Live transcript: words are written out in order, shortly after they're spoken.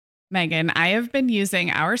Megan, I have been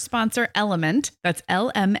using our sponsor Element, that's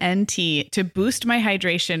LMNT, to boost my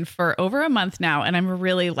hydration for over a month now, and I'm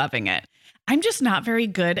really loving it. I'm just not very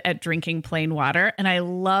good at drinking plain water, and I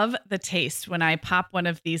love the taste when I pop one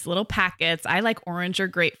of these little packets. I like orange or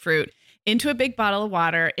grapefruit into a big bottle of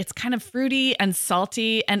water. It's kind of fruity and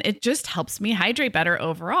salty, and it just helps me hydrate better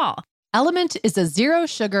overall. Element is a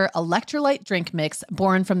zero-sugar electrolyte drink mix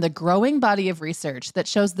born from the growing body of research that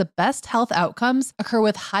shows the best health outcomes occur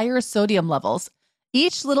with higher sodium levels.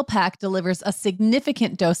 Each little pack delivers a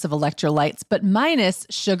significant dose of electrolytes, but minus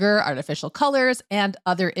sugar, artificial colors, and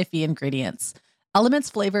other iffy ingredients. Element's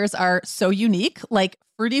flavors are so unique, like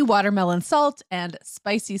fruity watermelon salt and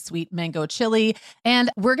spicy sweet mango chili. And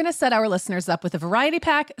we're going to set our listeners up with a variety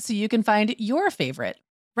pack so you can find your favorite.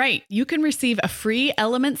 Right. You can receive a free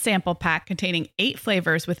Element sample pack containing 8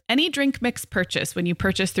 flavors with any drink mix purchase when you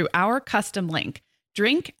purchase through our custom link,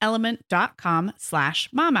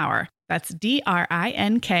 drinkelement.com/momhour. That's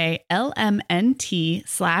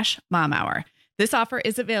DRINKLMNT/momhour. This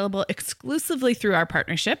is available exclusively through our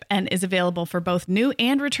partnership and is available for both new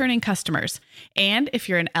and returning customers. And if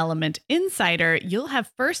you're an Element insider, you'll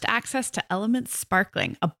have first access to Element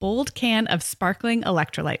Sparkling, a bold can of sparkling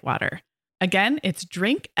electrolyte water. Again, it's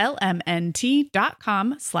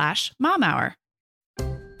drinklmnt.com/momhour.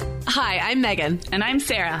 Hi, I'm Megan. And I'm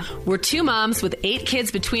Sarah. We're 2 moms with 8 kids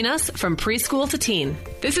between us from preschool to teen.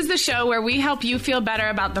 This is the show where we help you feel better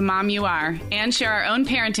about the mom you are and share our own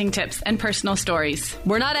parenting tips and personal stories.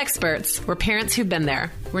 We're not experts. We're parents who've been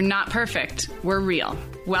there. We're not perfect. We're real.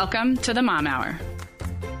 Welcome to the Mom Hour.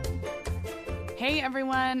 Hey,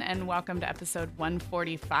 everyone, and welcome to episode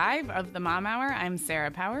 145 of the Mom Hour. I'm Sarah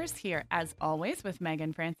Powers, here as always with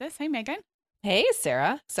Megan Francis. Hey, Megan. Hey,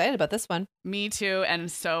 Sarah. Excited about this one. Me too,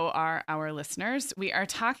 and so are our listeners. We are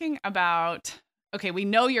talking about, okay, we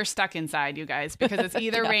know you're stuck inside, you guys, because it's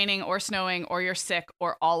either raining or snowing or you're sick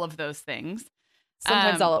or all of those things.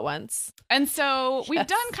 Sometimes all at once. And so we've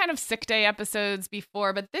done kind of sick day episodes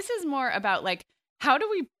before, but this is more about like, how do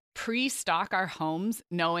we pre-stock our homes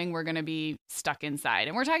knowing we're going to be stuck inside?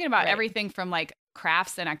 And we're talking about everything from like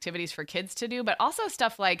crafts and activities for kids to do, but also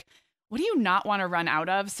stuff like, what do you not want to run out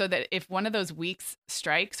of so that if one of those weeks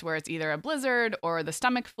strikes where it's either a blizzard or the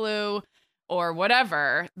stomach flu or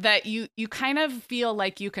whatever, that you kind of feel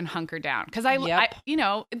like you can hunker down? Because I you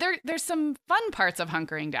know, there's some fun parts of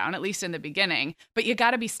hunkering down, at least in the beginning, but you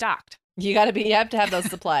got to be stocked. You have to have those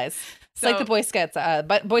supplies. It's like the Boy Scouts,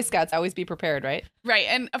 but Boy Scouts always be prepared, right? Right.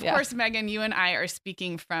 And of course, Megan, you and I are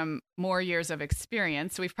speaking from more years of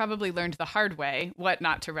experience. So we've probably learned the hard way what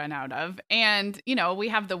not to run out of. And, you know, we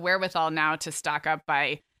have the wherewithal now to stock up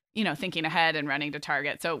by, you know, thinking ahead and running to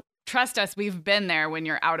Target. So trust us, we've been there when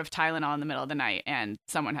you're out of Tylenol in the middle of the night and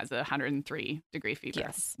someone has a 103-degree fever.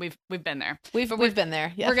 Yes. We've been there. We've been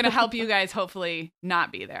there. Yeah. We're going to help you guys hopefully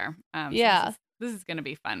not be there. So this is going to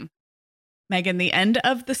be fun. Megan, the end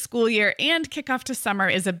of the school year and kickoff to summer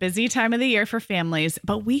is a busy time of the year for families,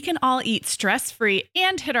 but we can all eat stress-free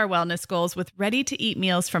and hit our wellness goals with ready-to-eat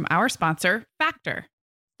meals from our sponsor, Factor.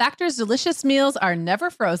 Factor's delicious meals are never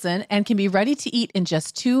frozen and can be ready to eat in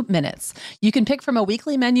just 2 minutes. You can pick from a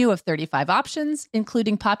weekly menu of 35 options,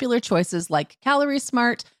 including popular choices like Calorie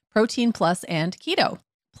Smart, Protein Plus, and Keto.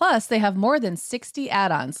 Plus, they have more than 60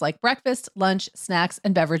 add-ons like breakfast, lunch, snacks,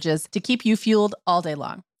 and beverages to keep you fueled all day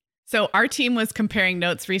long. So our team was comparing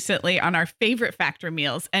notes recently on our favorite Factor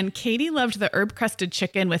meals, and Katie loved the herb-crusted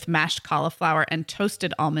chicken with mashed cauliflower and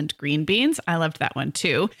toasted almond green beans. I loved that one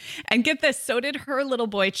too. And get this, so did her little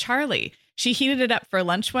boy, Charlie. She heated it up for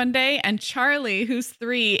lunch one day, and Charlie, who's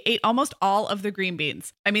 3, ate almost all of the green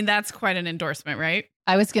beans. I mean, that's quite an endorsement, right?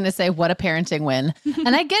 I was going to say, what a parenting win.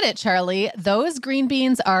 And I get it, Charlie. Those green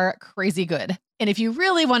beans are crazy good. And if you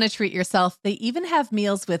really want to treat yourself, they even have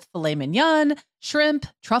meals with filet mignon, shrimp,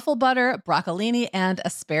 truffle butter, broccolini, and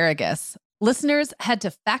asparagus. Listeners, head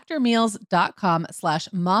to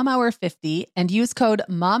factormeals.com/momhour50 and use code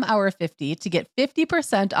momhour50 to get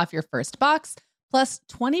 50% off your first box plus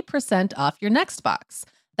 20% off your next box.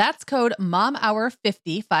 That's code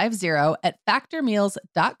momhour50 at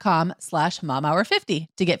factormeals.com/momhour50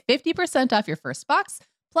 to get 50% off your first box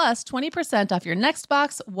plus 20% off your next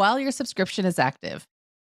box while your subscription is active.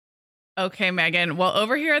 Okay, Megan. Well,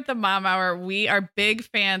 over here at the Mom Hour, we are big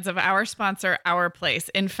fans of our sponsor, Our Place.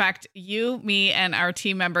 In fact, you, me, and our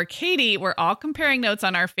team member, Katie, were all comparing notes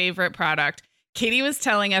on our favorite product. Katie was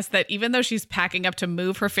telling us that even though she's packing up to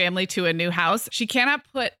move her family to a new house, she cannot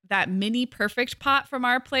put that mini perfect pot from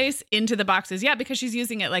Our Place into the boxes yet because she's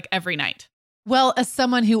using it like every night. Well, as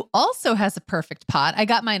someone who also has a perfect pot, I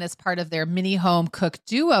got mine as part of their mini home cook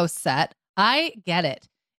duo set. I get it.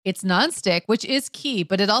 It's nonstick, which is key,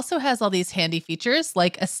 but it also has all these handy features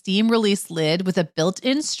like a steam release lid with a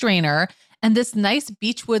built-in strainer and this nice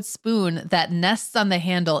beechwood spoon that nests on the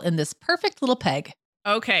handle in this perfect little peg.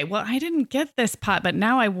 Okay, well, I didn't get this pot, but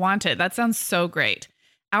now I want it. That sounds so great.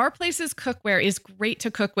 Our Place's cookware is great to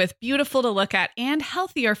cook with, beautiful to look at, and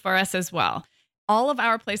healthier for us as well. All of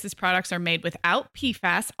Our Place's products are made without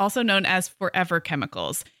PFAS, also known as forever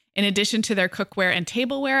chemicals. In addition to their cookware and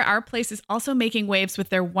tableware, Our Place is also making waves with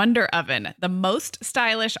their Wonder Oven, the most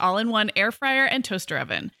stylish all-in-one air fryer and toaster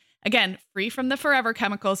oven. Again, free from the forever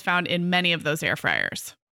chemicals found in many of those air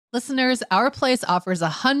fryers. Listeners, Our Place offers a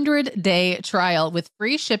 100-day trial with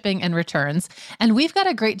free shipping and returns, and we've got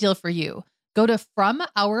a great deal for you. Go to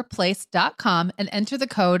FromOurPlace.com and enter the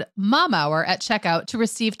code MOMHOUR at checkout to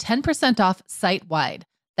receive 10% off site-wide.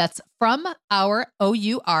 That's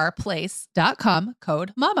FromOurPlace.com,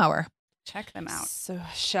 code MOMHOUR. Check them out. So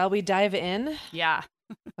shall we dive in? Yeah.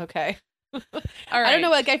 Okay. All right. I don't know.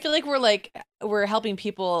 Like, I feel like we're helping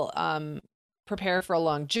people prepare for a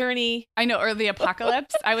long journey. I know, or the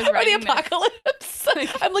apocalypse. I was Or writing the apocalypse.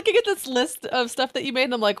 I'm looking at this list of stuff that you made,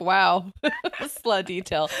 and I'm like, wow, that's a lot of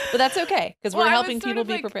detail. But that's okay, because we're helping people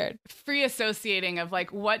be prepared. Free associating of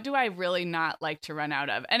like, what do I really not like to run out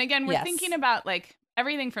of? And again, we're thinking about like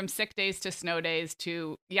everything from sick days to snow days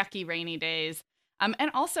to yucky rainy days.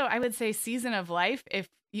 And also, I would say season of life. If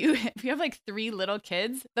you have like 3 little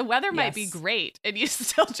kids, the weather might be great, and you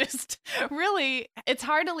still just really, it's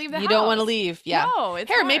hard to leave the house. You don't want to leave. Yeah. No, it's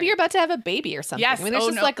hard. hard. Maybe you're about to have a baby or something. Yes. I mean,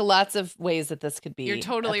 there's like lots of ways that this could be. You're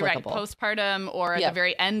totally applicable. right. Postpartum or at the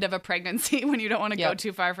very end of a pregnancy when you don't want to go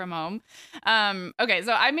too far from home. Okay,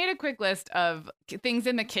 so I made a quick list of things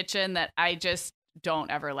in the kitchen that I just don't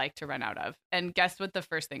ever like to run out of. And guess what the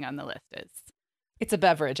first thing on the list is? It's a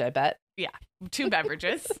beverage, I bet. Yeah, 2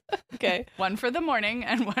 beverages. Okay. One for the morning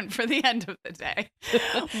and one for the end of the day.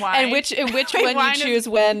 Wine. And which one you choose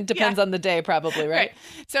when depends on the day, probably, right?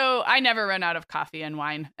 So I never run out of coffee and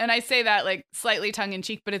wine. And I say that like slightly tongue in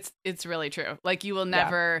cheek, but it's really true. Like you will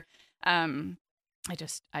never I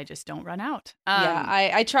just don't run out.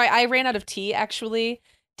 I ran out of tea actually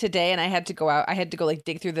today, and I had to go like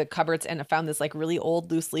dig through the cupboards, and I found this like really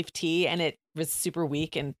old loose leaf tea, and it was super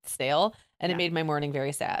weak and stale. And it made my morning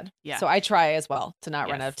very sad. Yeah. So I try as well to not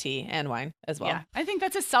run out of tea and wine as well. Yeah. I think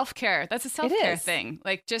that's a self-care. That's a self-care thing.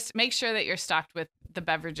 Like just make sure that you're stocked with the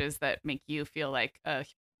beverages that make you feel like a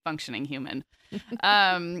functioning human.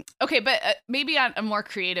 Okay, but maybe on a more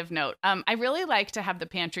creative note, I really like to have the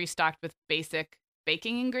pantry stocked with basic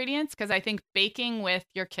baking ingredients because I think baking with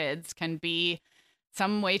your kids can be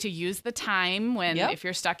some way to use the time when if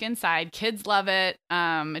you're stuck inside. Kids love it.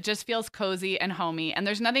 It just feels cozy and homey. And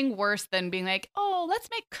there's nothing worse than being like, oh, let's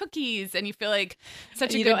make cookies. And you feel like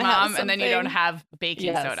such a good mom and then you don't have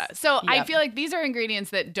baking soda. So I feel like these are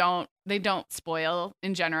ingredients that don't spoil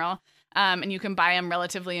in general. And you can buy them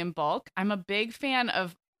relatively in bulk. I'm a big fan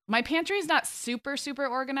of my pantry is not super, super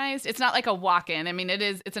organized. It's not like a walk-in. I mean,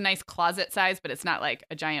 it's a nice closet size, but it's not like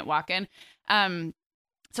a giant walk-in.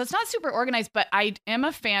 So it's not super organized, but I am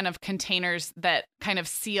a fan of containers that kind of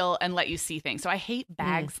seal and let you see things. So I hate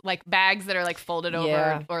bags, like bags that are like folded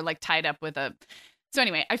over or like tied up with a. So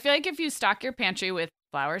anyway, I feel like if you stock your pantry with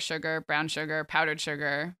flour, sugar, brown sugar, powdered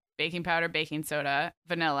sugar, baking powder, baking soda,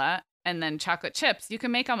 vanilla, and then chocolate chips, you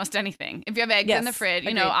can make almost anything. If you have eggs in the fridge,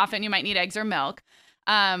 you know, often you might need eggs or milk.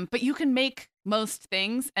 But you can make most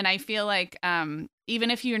things. And I feel like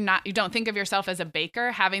even if you don't think of yourself as a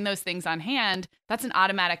baker, having those things on hand, that's an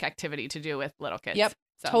automatic activity to do with little kids. Yep.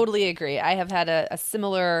 So. Totally agree. I have had a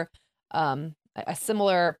similar, I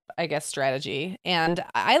guess, strategy. And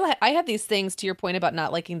I have these things, to your point about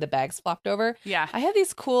not liking the bags flopped over. Yeah. I have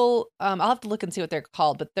these cool, I'll have to look and see what they're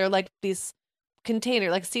called, but they're like these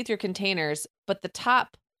like see-through containers, but the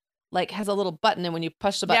top like has a little button, and when you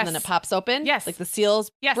push the button, then it pops open. Yes. Like the seal's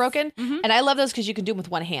broken. Mm-hmm. And I love those because you can do them with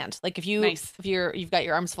one hand. Like if you've got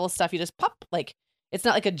your arms full of stuff, you just pop, like it's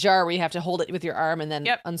not like a jar where you have to hold it with your arm and then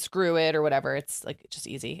unscrew it or whatever. It's like just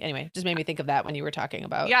easy. Anyway, just made me think of that when you were talking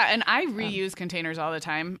about. Yeah. And I reuse containers all the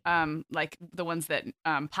time. Like the ones that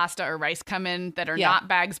pasta or rice come in that are not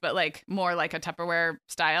bags, but like more like a Tupperware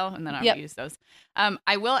style. And then I'll reuse those.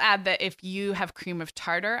 I will add that if you have cream of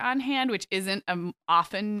tartar on hand, which isn't an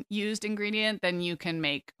often used ingredient, then you can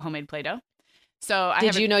make homemade Play-Doh. So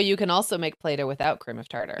did you know you can also make Play-Doh without cream of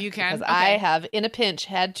tartar? You can? Because I have, in a pinch,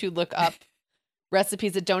 had to look up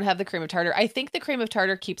recipes that don't have the cream of tartar. I think the cream of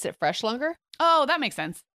tartar keeps it fresh longer. Oh, that makes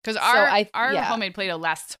sense. Because our homemade Play-Doh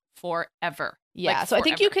lasts forever. Yeah. Like so I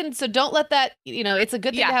think you can, so don't let that, it's a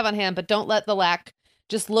good thing to have on hand, but don't let the lack,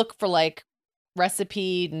 just look for like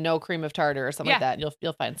recipe, no cream of tartar or something like that.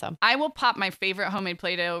 You'll find some. I will pop my favorite homemade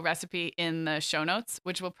Play-Doh recipe in the show notes,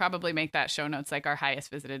 which will probably make that show notes like our highest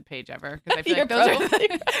visited page ever. Because I feel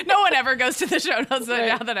like no one ever goes to the show notes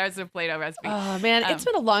now that I was a Play-Doh recipe. Oh man, it's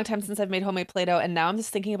been a long time since I've made homemade Play-Doh, and now I'm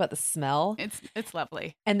just thinking about the smell. It's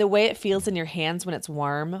lovely. And the way it feels in your hands when it's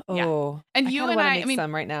warm. Oh, and you and I mean,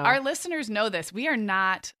 some right now. Our listeners know this. We are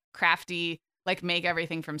not crafty, like make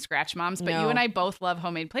everything from scratch moms, but you and I both love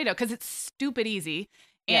homemade Play-Doh because it's stupid easy.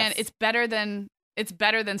 And it's better than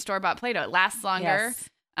store-bought Play-Doh. It lasts longer.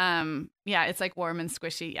 Yes. It's like warm and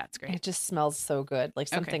squishy. Yeah, it's great. It just smells so good. Like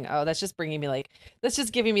something, that's just bringing me that's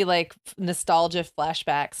just giving me like nostalgia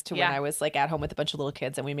flashbacks to when I was like at home with a bunch of little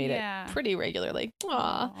kids and we made it pretty regularly.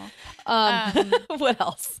 Aww. What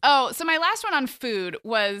else? Oh, so my last one on food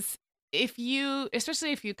was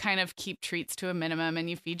especially if you kind of keep treats to a minimum and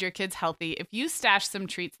you feed your kids healthy, if you stash some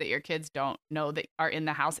treats that your kids don't know that are in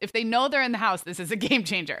the house, if they know they're in the house, this is a game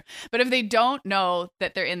changer. But if they don't know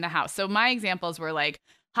that they're in the house. So my examples were like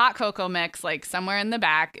hot cocoa mix, like somewhere in the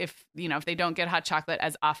back. If they don't get hot chocolate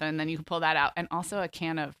as often, then you can pull that out. And also a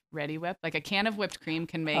can of Reddi-wip, like a can of whipped cream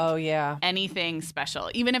can make anything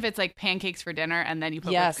special, even if it's like pancakes for dinner and then you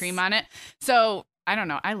put whipped cream on it. So I don't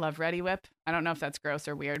know. I love Reddi-wip. I don't know if that's gross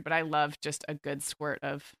or weird, but I love just a good squirt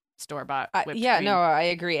of store-bought whipped cream. No, I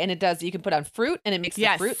agree. And it does. You can put on fruit and it makes the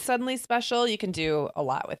fruit suddenly special. You can do a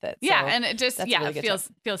lot with it. So and it just it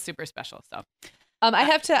feels super special. So I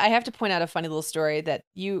have to point out a funny little story that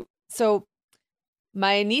so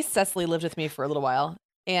my niece Cecily lived with me for a little while,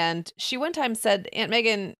 and she one time said, "Aunt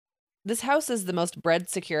Megan, this house is the most bread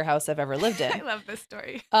secure house I've ever lived in." I love this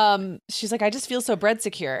story. She's like, "I just feel so bread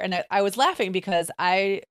secure." And I was laughing because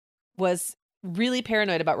I was really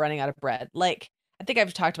paranoid about running out of bread. Like, I think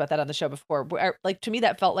I've talked about that on the show before. Like, to me,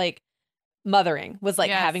 that felt like mothering was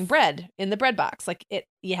like having bread in the bread box. Like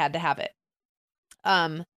you had to have it.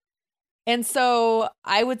 And so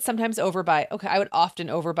I would sometimes overbuy. Okay, I would often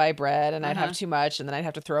overbuy bread and I'd have too much and then I'd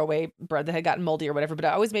have to throw away bread that had gotten moldy or whatever. But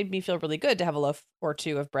it always made me feel really good to have a loaf or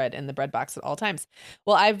two of bread in the bread box at all times.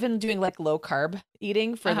 Well, I've been doing like low carb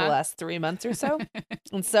eating for the last 3 months or so.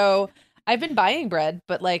 And so I've been buying bread,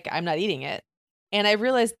 but like I'm not eating it. And I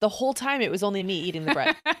realized the whole time it was only me eating the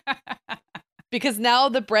bread. Because now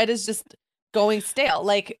the bread is just going stale,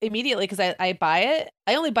 like immediately, because I buy it.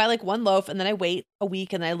 I only buy like one loaf and then I wait a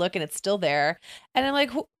week and I look and it's still there. And I'm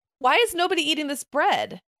like, why is nobody eating this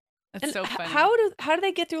bread? That's so funny. How do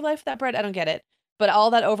they get through life with that bread? I don't get it. But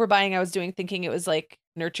all that overbuying I was doing, thinking it was like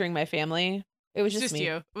nurturing my family. It was just me.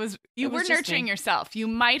 You were nurturing yourself. You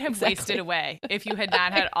might have wasted away if you had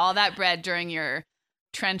not had all that bread during your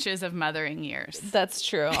trenches of mothering years. That's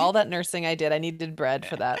true. All that nursing I did, I needed bread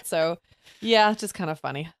for that. So yeah, just kind of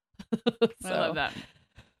funny. I love that.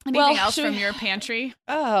 Anything else from your pantry?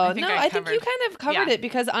 Oh, I think you kind of covered it,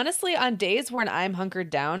 because honestly, on days when I'm hunkered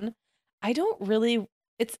down, I don't really,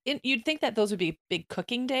 you'd think that those would be big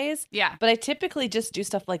cooking days. Yeah. But I typically just do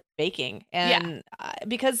stuff like baking. And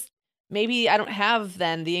because maybe I don't have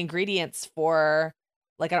then the ingredients for,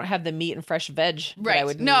 like, I don't have the meat and fresh veg that I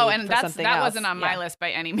would need. No, and that else. wasn't on my list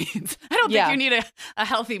by any means. I don't think you need a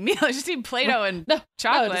healthy meal. You just need Play-Doh and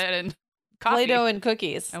chocolate and coffee. Play-Doh and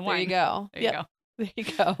cookies. And there you go. There you go. There you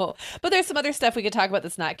go. But there's some other stuff we could talk about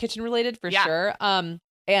that's not kitchen related for sure.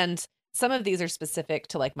 And some of these are specific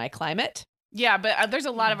to like my climate. Yeah, but there's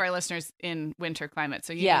a lot of our listeners in winter climate,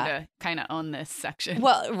 so you need to kind of own this section.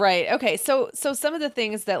 Well, right. Okay. So some of the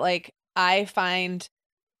things that like I find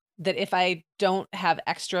that if I don't have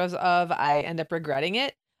extras of, I end up regretting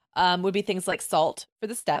it, would be things like salt for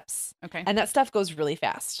the steps. Okay. And that stuff goes really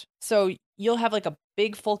fast. So you'll have like a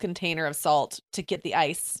big full container of salt to get the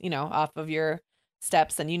ice, off of your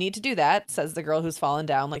steps. And you need to do that, says the girl who's fallen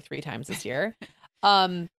down like 3 times this year.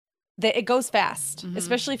 It goes fast,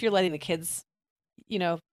 especially if you're letting the kids, be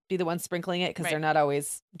the ones sprinkling it, because they're not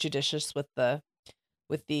always judicious with the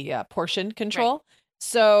portion control. Right.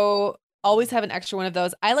 So always have an extra one of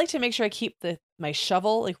those. I like to make sure I keep my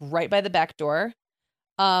shovel like right by the back door.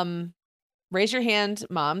 Raise your hand,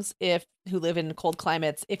 moms, who live in cold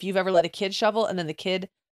climates, if you've ever let a kid shovel and then the kid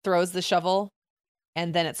throws the shovel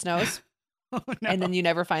and then it snows. Oh, no. And then you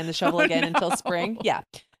never find the shovel again until spring. Yeah.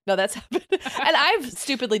 No, that's happened. And I've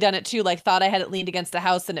stupidly done it too. Like thought I had it leaned against the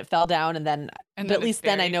house and it fell down but at least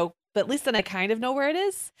then I know, but at least then I kind of know where it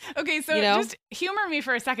is. Okay. So just humor me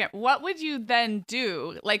for a second. What would you then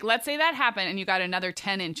do? Like, let's say that happened and you got another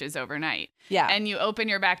 10 inches overnight. Yeah. And you open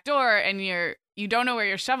your back door and you don't know where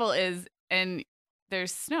your shovel is and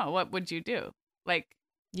there's snow. What would you do? Like,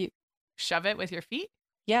 you shove it with your feet?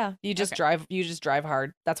 Yeah. You just drive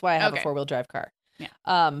hard. That's why I have a 4-wheel drive car. Yeah.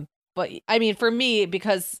 But I mean, for me,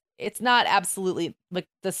 because it's not absolutely like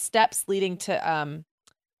the steps leading to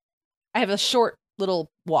I have a short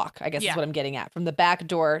little walk, I guess is what I'm getting at, from the back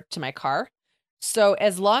door to my car. So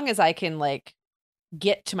as long as I can like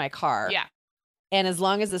get to my car, and as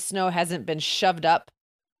long as the snow hasn't been shoved up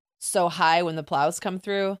so high when the plows come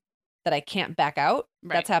through that I can't back out,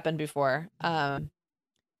 that's happened before,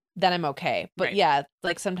 then I'm okay. But yeah,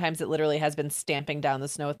 like sometimes it literally has been stamping down the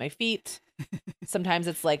snow with my feet. Sometimes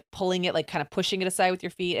it's like pulling it, like kind of pushing it aside with your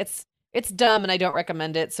feet. It's dumb and I don't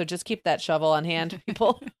recommend it. So just keep that shovel on hand,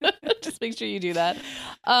 people. Just make sure you do that.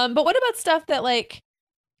 But what about stuff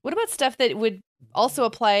that would also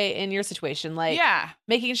apply in your situation? Like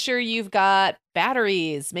making sure you've got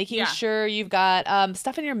batteries, making sure you've got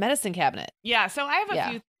stuff in your medicine cabinet. Yeah. So I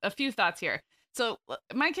have a few thoughts here. So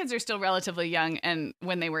my kids are still relatively young, and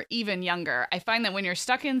when they were even younger, I find that when you're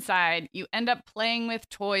stuck inside, you end up playing with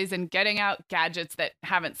toys and getting out gadgets that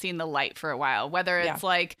haven't seen the light for a while, whether it's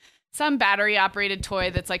like some battery operated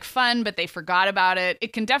toy that's like fun, but they forgot about it.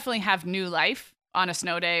 It can definitely have new life on a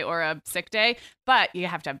snow day or a sick day, but you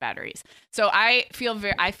have to have batteries. So I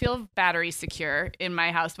feel battery secure in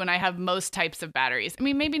my house when I have most types of batteries. I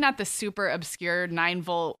mean, maybe not the super obscure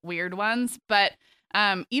 9-volt weird ones, but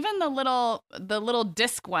even the little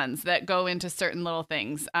disc ones that go into certain little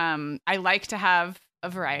things. I like to have a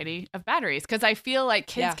variety of batteries because I feel like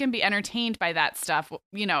kids can be entertained by that stuff.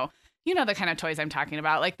 You know the kind of toys I'm talking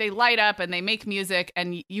about. Like they light up and they make music,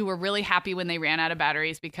 and you were really happy when they ran out of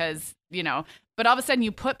batteries because, but all of a sudden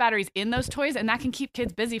you put batteries in those toys, and that can keep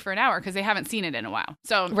kids busy for an hour because they haven't seen it in a while.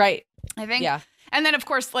 So I think and then, of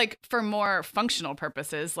course, like for more functional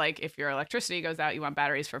purposes, like if your electricity goes out, you want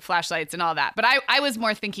batteries for flashlights and all that. But I was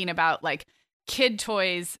more thinking about like kid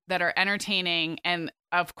toys that are entertaining. And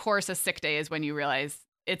of course, a sick day is when you realize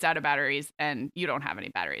it's out of batteries and you don't have any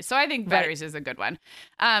batteries. So I think batteries is a good one.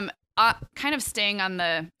 Kind of staying on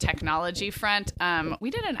the technology front, we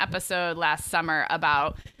did an episode last summer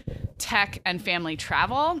about tech and family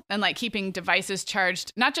travel and like keeping devices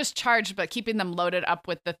charged, not just charged, but keeping them loaded up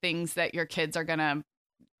with the things that your kids are going to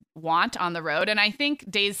want on the road. And I think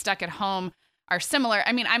days stuck at home are similar.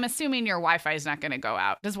 I mean, I'm assuming your Wi-Fi is not going to go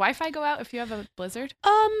out. Does Wi-Fi go out if you have a blizzard?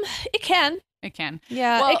 It can. It can.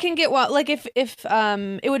 Yeah, well, it can get like if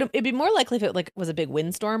it'd be more likely if it like was a big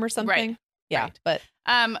windstorm or something. Right. Yeah, right. But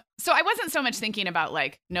so I wasn't so much thinking about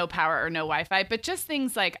like no power or no Wi-Fi, but just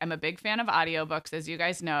things like I'm a big fan of audiobooks, as you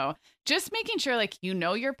guys know. Just making sure like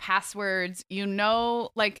your passwords,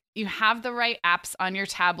 like you have the right apps on your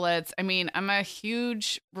tablets. I mean,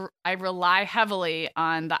 I rely heavily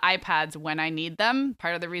on the iPads when I need them.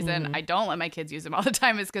 Part of the reason I don't let my kids use them all the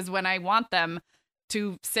time is because when I want them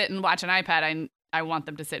to sit and watch an iPad, I want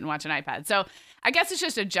them to sit and watch an iPad. So I guess it's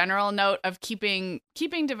just a general note of keeping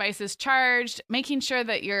devices charged, making sure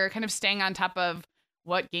that you're kind of staying on top of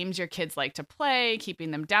what games your kids like to play, keeping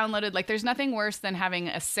them downloaded. Like there's nothing worse than having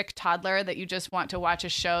a sick toddler that you just want to watch a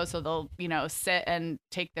show so they'll, sit and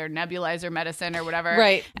take their nebulizer medicine or whatever.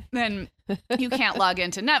 Right. Then you can't log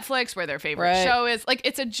into Netflix where their favorite show is. Like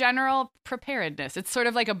it's a general preparedness. It's sort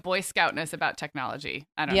of like a Boy Scoutness about technology.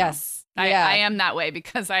 I don't know. Yes. I am that way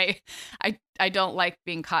because I don't like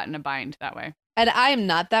being caught in a bind that way. And I'm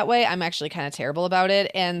not that way. I'm actually kind of terrible about it.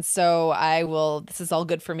 And so this is all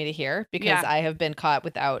good for me to hear because I have been caught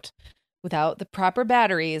without the proper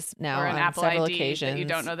batteries now or an on Apple several ID occasions. that you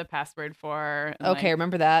don't know the password for. Okay,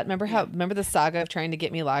 remember that? Remember the saga of trying to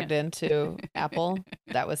get me logged into Apple?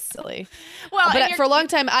 That was silly. Well, but for a long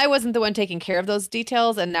time, I wasn't the one taking care of those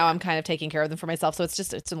details, and now I'm kind of taking care of them for myself. So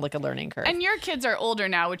it's like a learning curve. And your kids are older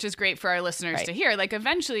now, which is great for our listeners to hear. Like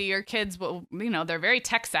eventually, your kids will, they're very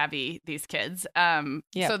tech savvy. These kids,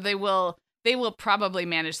 so they will probably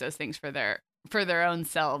manage those things for their own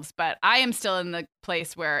selves. But I am still in the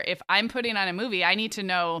place where if I'm putting on a movie, I need to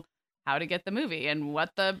know how to get the movie and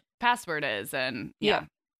what the password is. And yeah,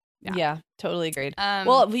 totally agreed.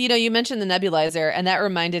 Well, you mentioned the nebulizer, and that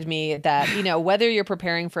reminded me that, whether you're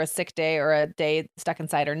preparing for a sick day or a day stuck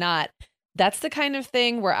inside or not, that's the kind of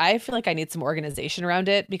thing where I feel like I need some organization around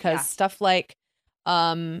it because stuff like,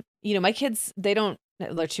 my kids, they're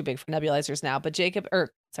too big for nebulizers now, but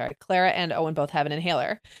Clara and Owen both have an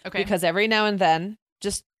inhaler. Okay. Because every now and then,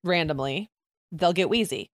 just randomly, they'll get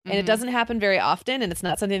wheezy. And it doesn't happen very often, and it's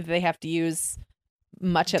not something that they have to use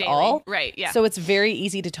much daily. At all. Right, yeah. So it's very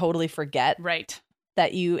easy to totally forget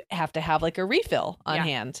that you have to have like a refill on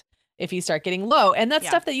hand if you start getting low. And that's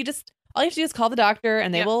stuff that all you have to do is call the doctor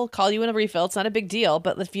and they will call you in a refill. It's not a big deal,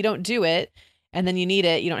 but if you don't do it and then you need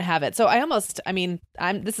it, you don't have it. So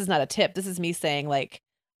this is not a tip. This is me saying like,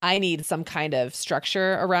 I need some kind of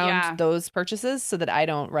structure around those purchases so that I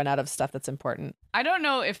don't run out of stuff that's important. I don't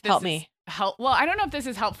know if this Help me. help. Well, I don't know if this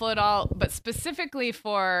is helpful at all, but specifically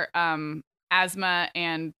for asthma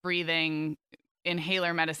and breathing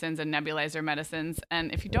inhaler medicines and nebulizer medicines.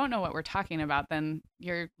 And if you don't know what we're talking about, then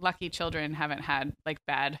your lucky children haven't had like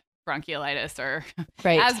bad bronchiolitis or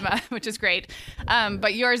asthma, which is great.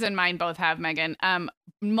 But yours and mine both have, Megan.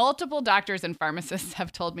 Multiple doctors and pharmacists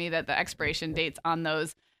have told me that the expiration dates on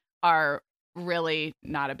those are really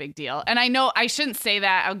not a big deal. And I know I shouldn't say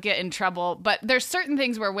that, I'll get in trouble, but there's certain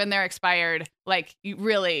things where when they're expired, like you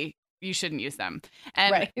shouldn't use them.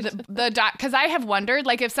 And because I have wondered,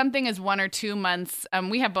 like if something is 1 or 2 months,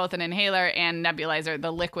 we have both an inhaler and nebulizer,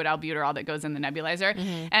 the liquid albuterol that goes in the nebulizer.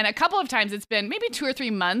 Mm-hmm. And a couple of times it's been maybe 2 or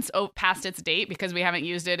 3 months past its date because we haven't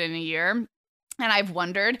used it in a year. And I've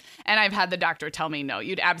wondered, and I've had the doctor tell me, no,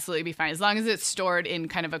 you'd absolutely be fine as long as it's stored in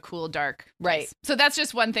kind of a cool, dark place. Right. So that's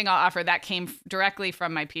just one thing I'll offer. That came directly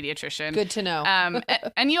from my pediatrician. Good to know.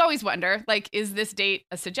 And you always wonder, like, is this date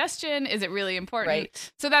a suggestion? Is it really important?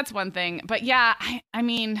 Right. So that's one thing. But yeah, I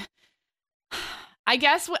mean, I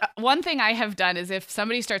guess one thing I have done is if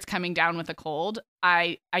somebody starts coming down with a cold,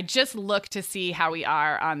 I just look to see how we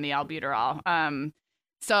are on the albuterol.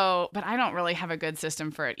 But I don't really have a good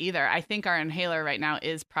system for it either. I think our inhaler right now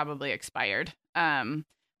is probably expired.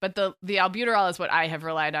 But the albuterol is what I have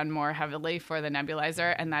relied on more heavily for the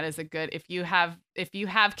nebulizer. And that is a good, if you have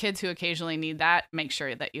kids who occasionally need that, make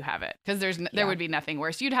sure that you have it. Because there would be nothing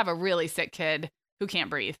worse. You'd have a really sick kid who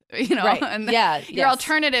can't breathe, Right. And your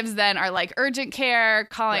alternatives then are like urgent care,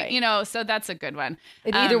 calling, so that's a good one.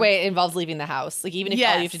 And either way, it involves leaving the house. Like even if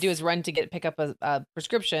all you have to do is run to pick up a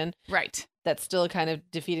prescription. Right. That's still kind of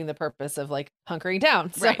defeating the purpose of like hunkering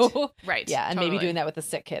down. So, right. Yeah. And totally. maybe doing that with a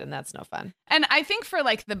sick kid, and that's no fun. And I think for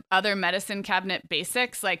like the other medicine cabinet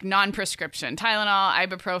basics, like non-prescription, Tylenol,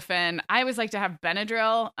 ibuprofen, I always like to have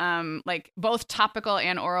Benadryl, like both topical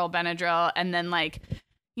and oral Benadryl. And then like,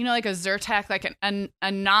 like a Zyrtec, like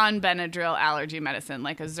a non-Benadryl allergy medicine,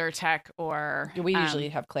 like a Zyrtec or... We usually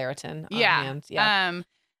have Claritin on hand. Yeah.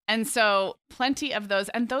 And so plenty of those.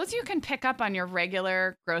 And those you can pick up on your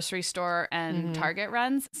regular grocery store and Target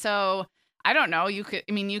runs. So I don't know. You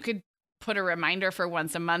could put a reminder for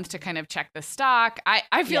once a month to kind of check the stock.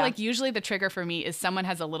 I feel like usually the trigger for me is someone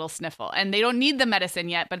has a little sniffle and they don't need the medicine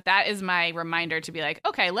yet, but that is my reminder to be like,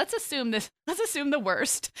 okay, let's assume the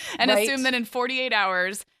worst and assume that in 48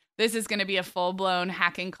 hours, this is going to be a full-blown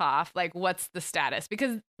hacking cough. Like, what's the status?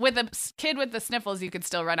 Because with a kid with the sniffles, you could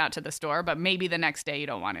still run out to the store, but maybe the next day you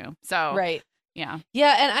don't want to. So, yeah.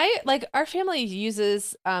 Yeah, and our family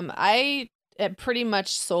uses, I pretty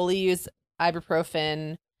much solely use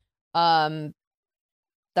ibuprofen.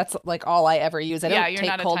 That's like all I ever use. I don't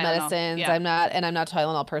take cold medicines. Yeah. I'm not a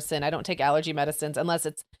Tylenol person. I don't take allergy medicines unless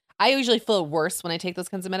I usually feel worse when I take those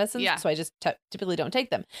kinds of medicines. Yeah. So I just typically don't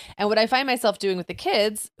take them. And what I find myself doing with the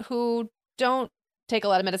kids who don't take a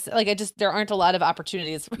lot of medicine, like there aren't a lot of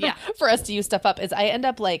opportunities for us to use stuff up, is I end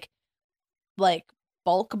up like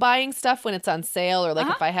bulk buying stuff when it's on sale, or like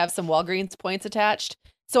if I have some Walgreens points attached.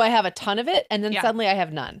 So I have a ton of it, and then suddenly I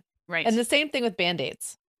have none. Right. And the same thing with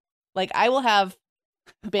Band-Aids. Like I will have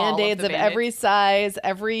Band-Aids of every size,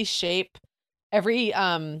 every shape, every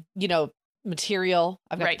material.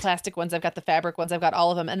 I've got the plastic ones, I've got the fabric ones, I've got all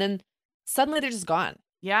of them, and then suddenly they're just gone.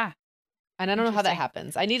 Yeah. And I don't know how that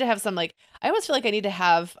happens. I need to have some I almost feel like I need to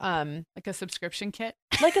have like a subscription kit.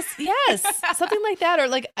 Something like that, or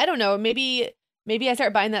like I don't know, maybe I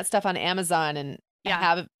start buying that stuff on Amazon and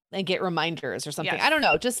have and get reminders or something. Yes. I don't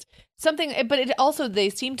know, just something. But it also, they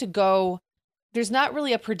seem to go. There's not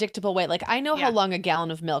really a predictable way. Like I know how long a gallon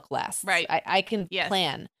of milk lasts. Right. I can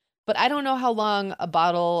plan. But I don't know how long a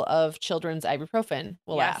bottle of children's ibuprofen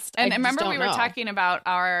will last. And I remember we were talking about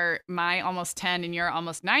my almost 10 and your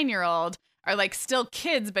almost 9-year-old are like still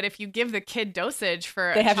kids, but if you give the kid dosage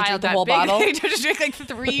for they have to drink the whole bottle. They have to drink like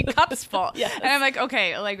 3 cups full. Yes. And I'm like,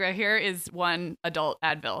 okay, like right here is 1 adult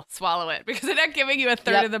Advil. Swallow it, because they're not giving you a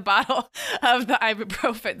third of the bottle of the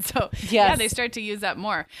ibuprofen. So they start to use that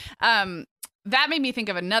more. That made me think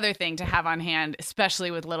of another thing to have on hand,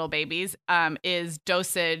 especially with little babies, is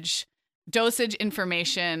dosage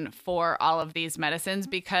information for all of these medicines,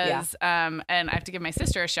 because and I have to give my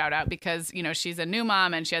sister a shout out because she's a new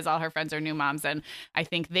mom and she has all her friends are new moms, and I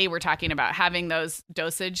think they were talking about having those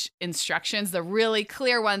dosage instructions, the really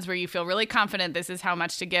clear ones where you feel really confident this is how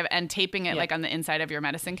much to give, and taping it like on the inside of your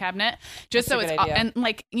medicine cabinet, just so it's and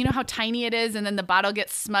like how tiny it is, and then the bottle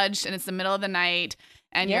gets smudged and it's the middle of the night.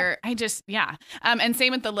 And and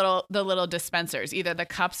same with the little dispensers, either the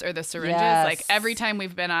cups or the syringes. Yes. Like every time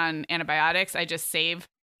we've been on antibiotics, I just save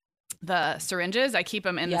the syringes. I keep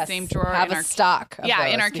them in the same drawer. Have in a stock. Of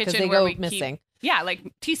those in our kitchen they where go we missing. Yeah, like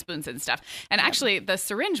teaspoons and stuff. And actually the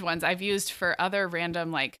syringe ones I've used for other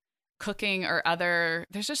random like cooking or other,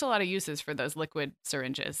 there's just a lot of uses for those liquid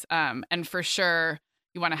syringes. And for sure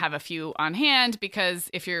you want to have a few on hand because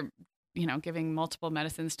if you're, giving multiple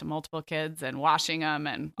medicines to multiple kids and washing them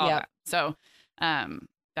and all that. So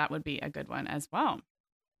that would be a good one as well.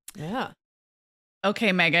 Yeah.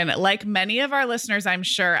 Okay, Megan, like many of our listeners, I'm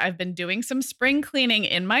sure I've been doing some spring cleaning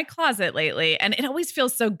in my closet lately, and it always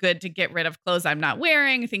feels so good to get rid of clothes I'm not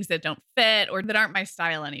wearing, things that don't fit or that aren't my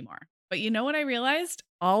style anymore. But you know what I realized?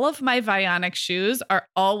 All of my Vionic shoes are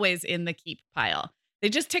always in the keep pile. They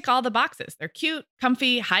just tick all the boxes. They're cute,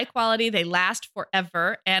 comfy, high quality. They last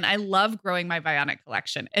forever. And I love growing my Vionic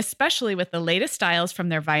collection, especially with the latest styles from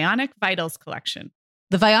their Vionic Vitals collection.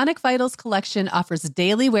 The Vionic Vitals collection offers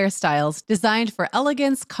daily wear styles designed for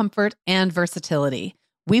elegance, comfort, and versatility.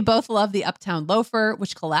 We both love the Uptown loafer,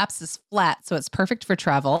 which collapses flat, so it's perfect for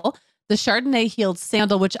travel. The Chardonnay heeled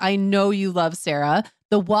sandal, which I know you love, Sarah.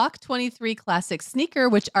 The Walk 23 classic sneaker,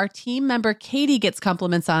 which our team member Katie gets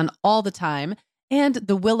compliments on all the time. And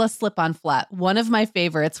the Willa slip-on flat, one of my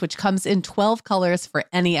favorites, which comes in 12 colors for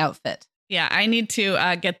any outfit. Yeah, I need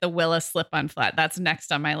to get the Willa slip-on flat. That's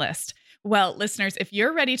next on my list. Well, listeners, if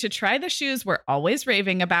you're ready to try the shoes we're always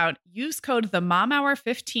raving about, use code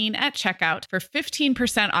TheMomHour15 at checkout for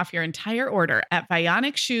 15% off your entire order at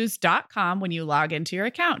VionicShoes.com when you log into your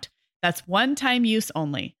account. That's one-time use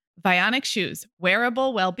only. Vionic Shoes,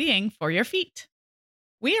 wearable well-being for your feet.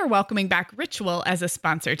 We are welcoming back Ritual as a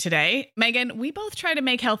sponsor today. Megan, we both try to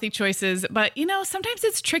make healthy choices, but sometimes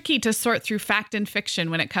it's tricky to sort through fact and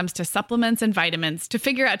fiction when it comes to supplements and vitamins to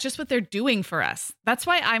figure out just what they're doing for us. That's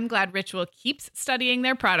why I'm glad Ritual keeps studying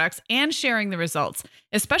their products and sharing the results,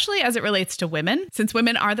 especially as it relates to women, since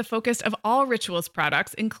women are the focus of all Ritual's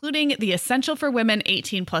products, including the Essential for Women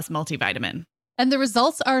 18 Plus multivitamin. And the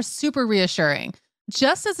results are super reassuring.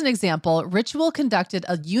 Just as an example, Ritual conducted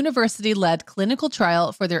a university-led clinical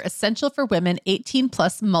trial for their Essential for Women 18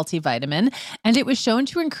 Plus multivitamin, and it was shown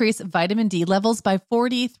to increase vitamin D levels by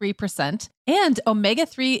 43% and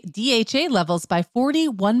omega-3 DHA levels by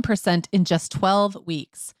 41% in just 12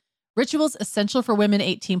 weeks. Ritual's Essential for Women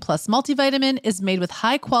 18 Plus multivitamin is made with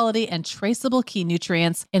high-quality and traceable key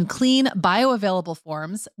nutrients in clean, bioavailable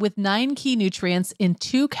forms with 9 key nutrients in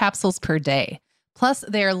 2 capsules per day. Plus,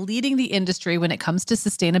 they are leading the industry when it comes to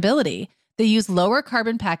sustainability. They use lower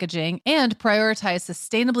carbon packaging and prioritize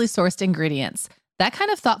sustainably sourced ingredients. That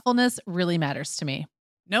kind of thoughtfulness really matters to me.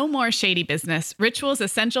 No more shady business. Ritual's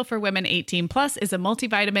Essential for Women 18 Plus is a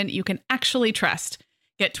multivitamin you can actually trust.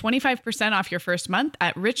 Get 25% off your first month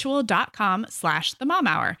at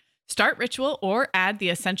ritual.com/themomhour. Start Ritual or add the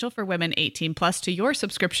Essential for Women 18 Plus to your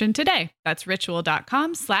subscription today. That's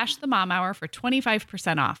ritual.com/themomhour for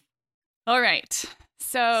 25% off. All right.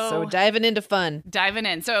 So diving into fun. Diving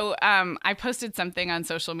in. So I posted something on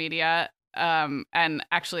social media, and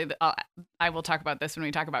actually I will talk about this when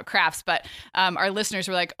we talk about crafts, but our listeners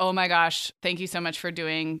were like, oh my gosh, thank you so much for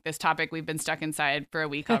doing this topic. We've been stuck inside for a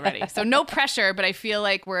week already. So no pressure, but I feel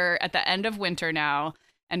like we're at the end of winter now,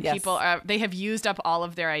 and people they have used up all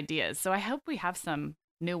of their ideas. So I hope we have some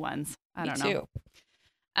new ones. I don't know. Me too.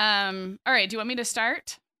 All right. Do you want me to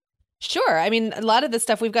start? Sure. I mean, a lot of this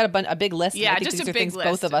stuff, we've got a big list. Yeah, I think just these a are big things list.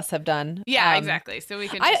 both of us have done. Yeah, exactly. So we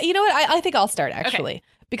can. You know what? I think I'll start actually,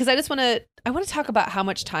 because I want to talk about how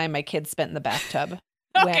much time my kids spent in the bathtub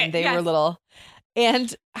when they were little,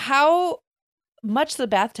 and how much the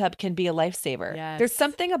bathtub can be a lifesaver. Yes. There's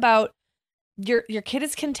something about your kid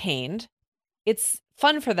is contained. It's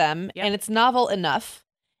fun for them, and it's novel enough,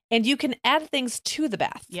 and you can add things to the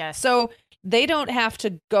bath. Yes. So they don't have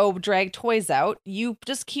to go drag toys out. You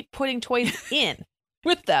just keep putting toys in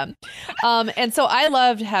with them. And so I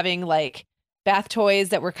loved having like bath toys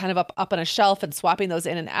that were kind of up on a shelf and swapping those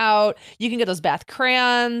in and out. You can get those bath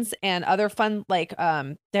crayons and other fun, like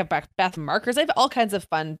they have bath markers. They have all kinds of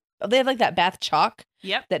fun. They have like that bath chalk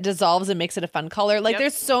that dissolves and makes it a fun color. Like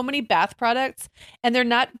there's so many bath products, and they're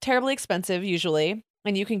not terribly expensive usually.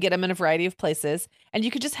 And you can get them in a variety of places, and you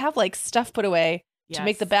could just have like stuff put away to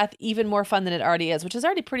make the bath even more fun than it already is, which is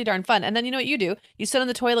already pretty darn fun. And then you know what you do? You sit on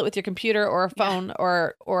the toilet with your computer or a phone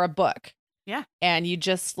or a book. Yeah. And you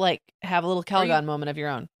just like have a little Calgon moment of your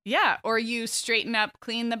own. Yeah. Or you straighten up,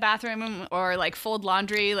 clean the bathroom, or like fold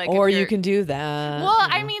laundry. Like, or you can do that. Well,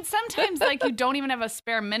 I mean, sometimes like you don't even have a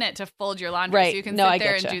spare minute to fold your laundry. Right. So you can sit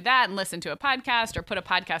there and do that and listen to a podcast or put a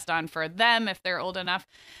podcast on for them if they're old enough.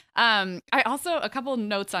 I also, a couple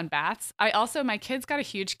notes on baths. My kids got a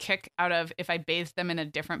huge kick out of if I bathed them in a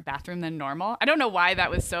different bathroom than normal. I don't know why that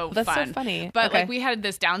was so fun. That's so funny. But like we had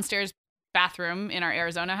this downstairs bathroom in our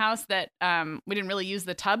Arizona house that we didn't really use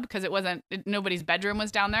the tub because nobody's bedroom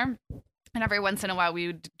was down there. And every once in a while we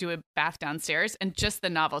would do a bath downstairs, and just the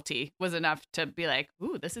novelty was enough to be like,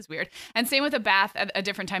 ooh, this is weird. And same with a bath at a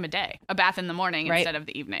different time of day, a bath in the morning instead of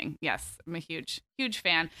the evening. Yes, I'm a huge, huge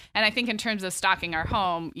fan. And I think in terms of stocking our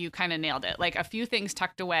home, you kind of nailed it. Like a few things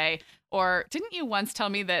tucked away. Or didn't you once tell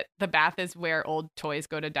me that the bath is where old toys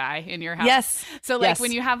go to die in your house? Yes. So like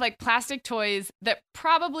when you have like plastic toys that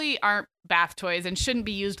probably aren't bath toys and shouldn't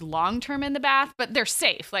be used long term in the bath, but they're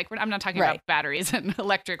safe. Like I'm not talking about batteries and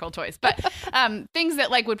electrical toys, but things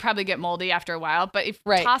that like would probably get moldy after a while. But if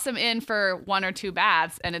you toss them in for 1 or 2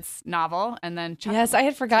 baths and it's novel, and then yes, I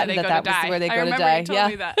had forgotten that was where they go to die. You told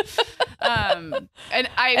me that.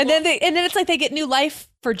 And then it's like they get new life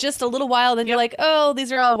for just a little while. Then you're like, oh,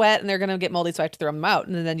 these are all wet and they're going to get moldy, so I have to throw them out.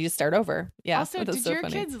 And then you start over. Yeah. Also, did your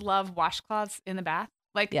kids love washcloths in the bath?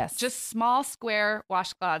 Like just small square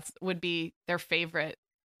washcloths would be their favorite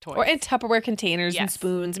toy. Or in Tupperware containers and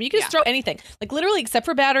spoons. I mean, you can just throw anything, like literally except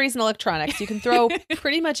for batteries and electronics. You can throw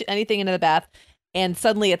pretty much anything into the bath, and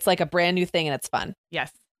suddenly it's like a brand new thing and it's fun.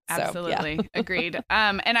 Yes. Absolutely. So, agreed.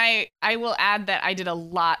 And I will add that I did a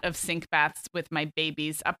lot of sink baths with my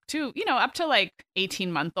babies up to like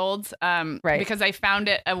 18-month-olds. Because I found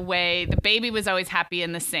it a way, the baby was always happy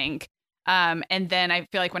in the sink. And then I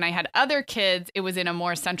feel like when I had other kids, it was in a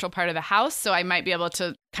more central part of the house. So I might be able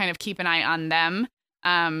to kind of keep an eye on them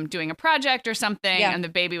doing a project or something. And the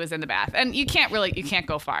baby was in the bath. And you can't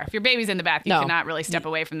go far. If your baby's in the bath, you cannot really step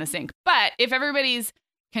away from the sink. But if everybody's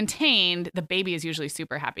contained, the baby is usually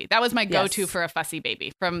super happy. That was my go-to for a fussy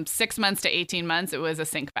baby. From 6 months to 18 months, it was a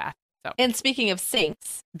sink bath. So. And speaking of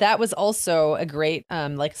sinks, that was also a great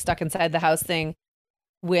like stuck inside the house thing.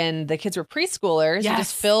 When the kids were preschoolers, you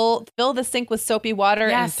just fill the sink with soapy water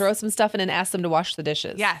and throw some stuff in and ask them to wash the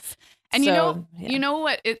dishes. Yes. And you know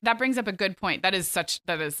what? That brings up a good point. That is such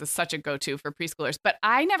a go-to for preschoolers. But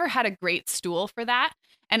I never had a great stool for that.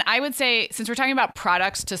 And I would say, since we're talking about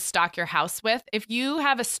products to stock your house with, if you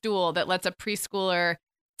have a stool that lets a preschooler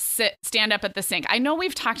stand up at the sink. I know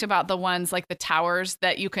we've talked about the ones like the towers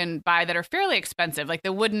that you can buy that are fairly expensive, like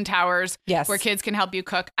the wooden towers where kids can help you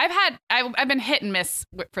cook. I've been hit and miss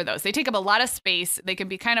for those. They take up a lot of space. They can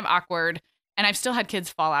be kind of awkward. And I've still had kids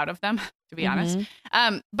fall out of them, to be honest.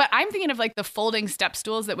 But I'm thinking of like the folding step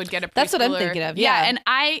stools that would get a preschooler. That's what I'm thinking of. Yeah. And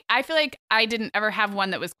I feel like I didn't ever have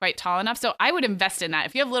one that was quite tall enough. So I would invest in that.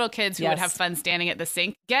 If you have little kids who would have fun standing at the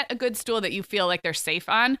sink, get a good stool that you feel like they're safe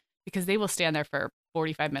on, because they will stand there for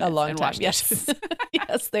 45 minutes a long and time. wash dishes.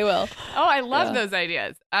 Yes, they will. Oh, I love those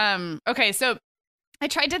ideas. Okay, so I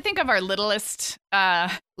tried to think of our littlest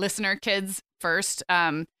listener kids first,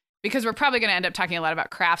 because we're probably going to end up talking a lot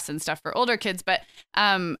about crafts and stuff for older kids. But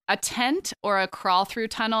a tent or a crawl through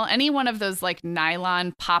tunnel, any one of those like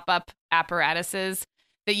nylon pop-up apparatuses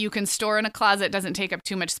that you can store in a closet, doesn't take up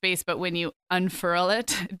too much space, but when you unfurl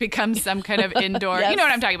it, it becomes some kind of indoor, you know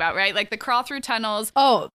what I'm talking about, right? Like the crawl through tunnels.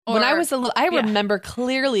 Oh, when I was I remember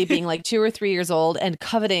clearly being like 2 or 3 years old and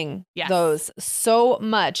coveting those so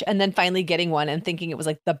much, and then finally getting one and thinking it was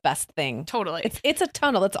like the best thing. Totally. It's a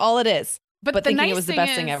tunnel. That's all it is. But the thinking nice it was the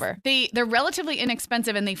best thing ever. They're relatively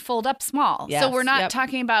inexpensive and they fold up small. Yes, so we're not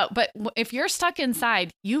talking about, but if you're stuck inside,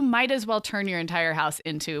 you might as well turn your entire house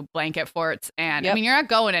into blanket forts. And I mean, you're not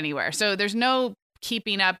going anywhere. So there's no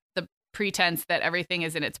keeping up the pretense that everything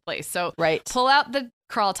is in its place. So pull out the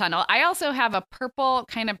crawl tunnel. I also have a purple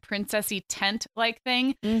kind of princessy tent like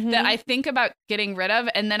thing that I think about getting rid of.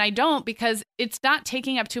 And then I don't, because it's not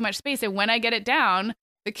taking up too much space. And when I get it down,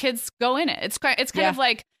 the kids go in it. It's kind of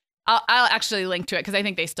like, I'll actually link to it because I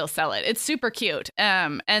think they still sell it. It's super cute.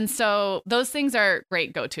 And so those things are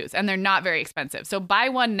great go-tos, and they're not very expensive. So buy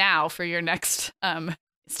one now for your next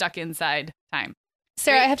stuck inside time.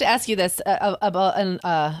 Sarah, I have to ask you this about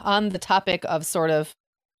on the topic of sort of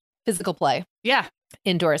physical play. Yeah.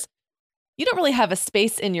 Indoors. You don't really have a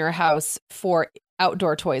space in your house for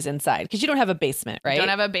outdoor toys inside because you don't have a basement, right? Don't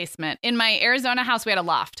have a basement. In my Arizona house, we had a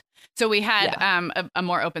loft. So we had a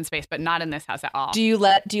more open space, but not in this house at all. Do you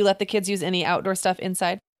let the kids use any outdoor stuff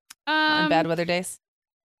inside on bad weather days?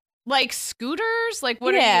 Like scooters? Like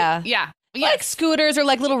what are you? Yeah. Like scooters or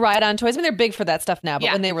like little ride-on toys. I mean, they're big for that stuff now,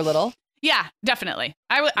 but when they were little. Yeah, definitely.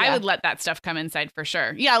 I would let that stuff come inside for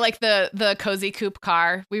sure. Yeah, like the Cozy Coupe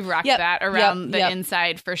car. We've rocked that around the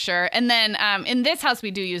inside for sure. And then in this house,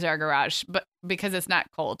 we do use our garage, but because it's not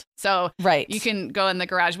cold. So Right. you can go in the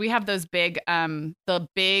garage. We have those big, the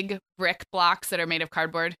big brick blocks that are made of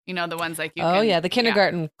cardboard. You know, the ones like you can. Yeah. The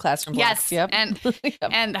kindergarten classroom blocks. Yes. Yep. And Yep.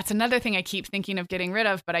 and that's another thing I keep thinking of getting rid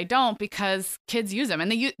of, but I don't because kids use them.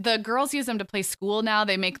 And the girls use them to play school now.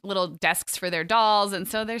 They make little desks for their dolls. And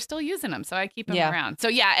so they're still using them. So I keep them around. So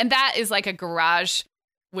yeah. And that is like a garage,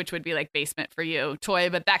 which would be like basement for you toy,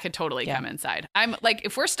 but that could totally come inside. I'm like,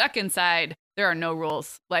 if we're stuck inside, there are no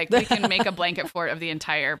rules. Like we can make a blanket fort of the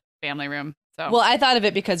entire family room. So Well, I thought of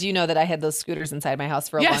it because you know that I had those scooters inside my house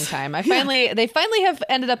for a long time. They finally have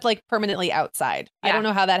ended up like permanently outside. I don't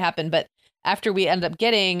know how that happened, but after we ended up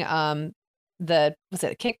getting micro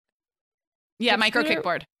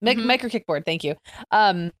kickboard. Micro kickboard, thank you.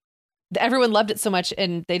 Everyone loved it so much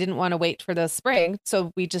and they didn't want to wait for the spring,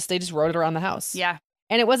 so they just rode it around the house. Yeah.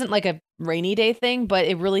 And it wasn't like a rainy day thing, but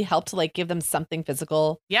it really helped to like give them something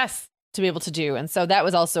physical to be able to do. And so that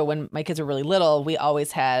was also when my kids were really little, we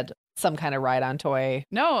always had some kind of ride on toy.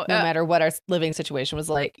 No matter what our living situation was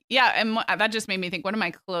like. Yeah. And that just made me think one of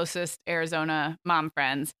my closest Arizona mom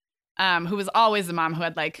friends, who was always the mom who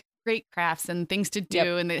had like great crafts and things to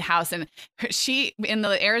do in the house. And she, in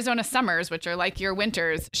the Arizona summers, which are like your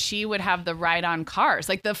winters, she would have the ride-on cars,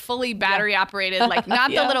 like the fully battery operated, like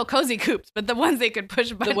not the little cozy coupes, but the ones they could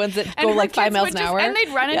push buttons. The ones that go like 5 miles an hour. And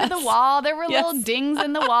they'd run into the wall. There were little dings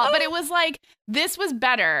in the wall, but it was like, this was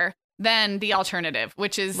better than the alternative,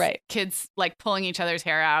 which is kids like pulling each other's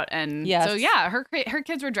hair out. And so, yeah, her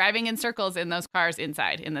kids were driving in circles in those cars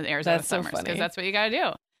inside in the Arizona summers because that's what you got to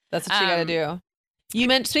do. That's what you got to do.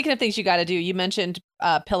 Speaking of things you got to do, you mentioned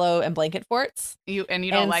pillow and blanket forts. You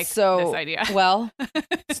don't like this idea. Well,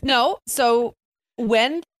 no. So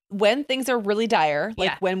when things are really dire,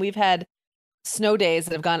 like when we've had snow days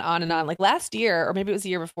that have gone on and on, like last year, or maybe it was the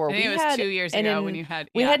year before. I think it was 2 years ago when you had.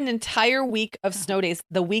 We had an entire week of snow days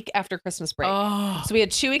the week after Christmas break. Oh. So we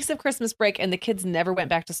had 2 weeks of Christmas break and the kids never went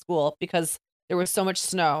back to school because there was so much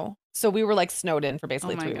snow. So we were like snowed in for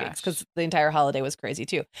basically 3 weeks because the entire holiday was crazy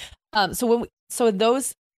too. So in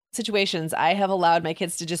those situations, I have allowed my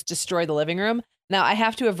kids to just destroy the living room. Now I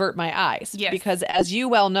have to avert my eyes because, as you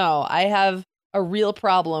well know, I have a real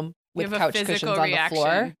problem with couch cushions on the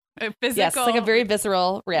floor. Yes, like a very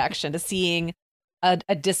visceral reaction to seeing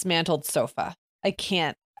a dismantled sofa. I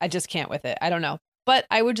just can't with it. I don't know, but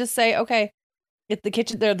I would just say, okay, if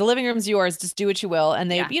the living room's yours, just do what you will. And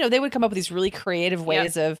they would come up with these really creative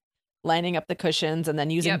ways of lining up the cushions and then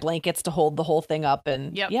using blankets to hold the whole thing up.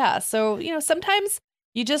 And so, sometimes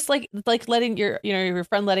you just like letting your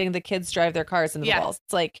friend letting the kids drive their cars into the walls.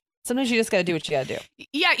 It's like, sometimes you just got to do what you got to do.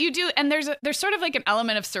 Yeah, you do. And there's sort of like an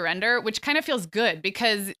element of surrender, which kind of feels good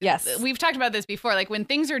because we've talked about this before. Like when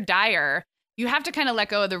things are dire, you have to kind of let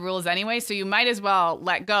go of the rules anyway. So you might as well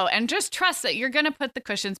let go and just trust that you're going to put the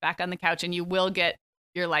cushions back on the couch and you will get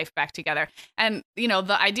your life back together. And,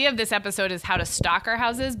 the idea of this episode is how to stock our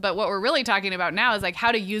houses. But what we're really talking about now is like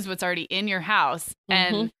how to use what's already in your house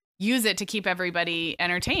and use it to keep everybody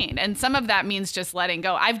entertained. And some of that means just letting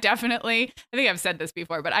go. I think I've said this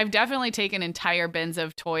before, but I've definitely taken entire bins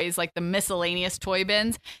of toys, like the miscellaneous toy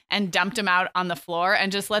bins, and dumped them out on the floor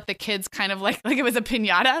and just let the kids kind of like it was a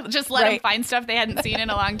piñata, just let them find stuff they hadn't seen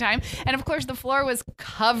in a long time. And of course the floor was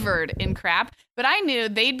covered in crap, but I knew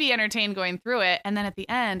they'd be entertained going through it. And then at the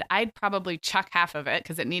end, I'd probably chuck half of it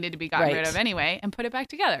because it needed to be gotten rid of anyway and put it back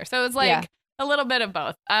together. So it was like a little bit of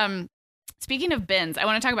both. Speaking of bins, I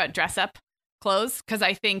want to talk about dress up clothes because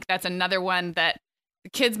I think that's another one that the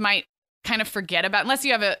kids might kind of forget about. Unless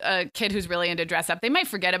you have a kid who's really into dress up, they might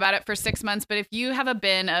forget about it for 6 months. But if you have a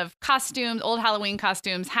bin of costumes, old Halloween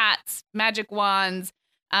costumes, hats, magic wands,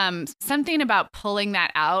 something about pulling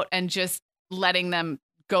that out and just letting them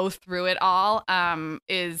go through it all can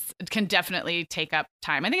definitely take up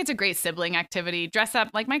time. I think it's a great sibling activity. Dress up,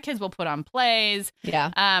 like my kids will put on plays. Yeah.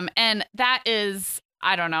 And that is,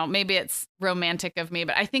 I don't know, maybe it's romantic of me,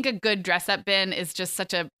 but I think a good dress up bin is just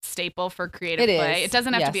such a staple for creative play. It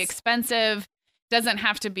doesn't have to be expensive, doesn't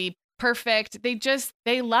have to be perfect.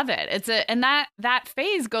 They love it. And that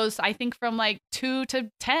phase goes, I think, from like 2 to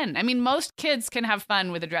 10. I mean, most kids can have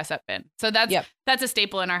fun with a dress up bin. So that's a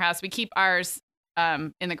staple in our house. We keep ours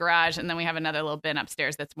in the garage, and then we have another little bin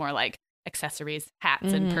upstairs that's more like accessories,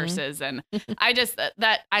 hats and purses. And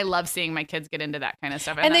I love seeing my kids get into that kind of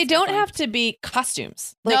stuff. And they don't have to be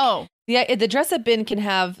costumes. No. Yeah, the dress up bin can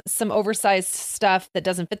have some oversized stuff that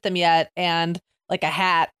doesn't fit them yet, and like a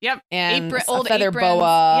hat. Yep. And a feather aprons.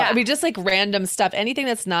 boa. Yeah. I mean, just like random stuff. Anything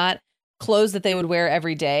that's not clothes that they would wear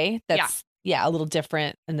every day. That's a little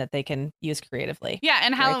different and that they can use creatively. Yeah,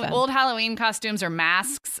 and Very fun. old Halloween costumes or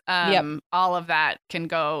masks, all of that can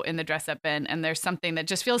go in the dress up bin, and there's something that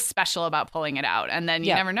just feels special about pulling it out, and then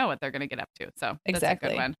you never know what they're going to get up to. So exactly. that's a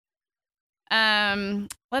good one.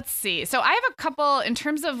 Let's see. So I have a couple in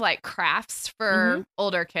terms of like crafts for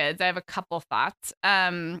older kids. I have a couple thoughts.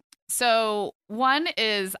 So one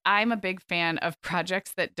is I'm a big fan of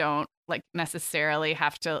projects that don't like necessarily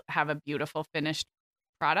have to have a beautiful finished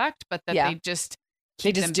product, but that they just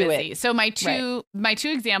keep them busy. So my two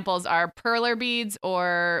examples are perler beads,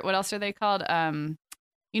 or what else are they called? The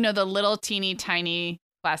little teeny tiny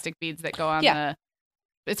plastic beads that go on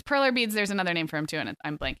it's perler beads. There's another name for them too, and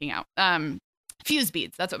I'm blanking out. Fuse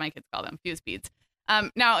beads. That's what my kids call them. Fuse beads.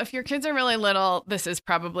 Now, if your kids are really little, this is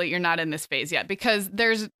probably, you're not in this phase yet, because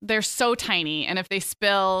they're so tiny. And if they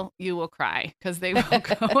spill, you will cry because they will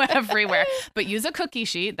go everywhere. But use a cookie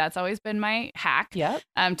sheet. That's always been my hack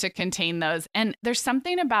to contain those. And there's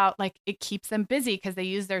something about like, it keeps them busy because they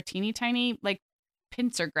use their teeny tiny like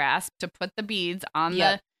pincer grasp to put the beads on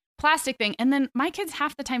the plastic thing. And then my kids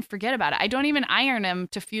half the time forget about it. I don't even iron them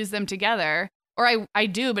to fuse them together. Or I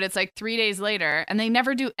do, but it's like 3 days later, and they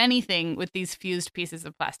never do anything with these fused pieces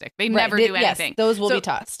of plastic. They never do anything. Yes, those will be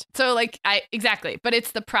tossed. So like exactly, but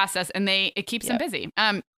it's the process, and it keeps them busy.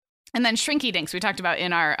 And then Shrinky Dinks, we talked about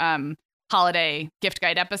in our holiday gift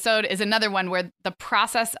guide episode, is another one where the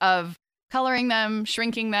process of coloring them,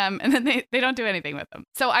 shrinking them, and then they don't do anything with them.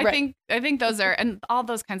 So I think those are, and all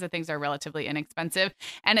those kinds of things are relatively inexpensive,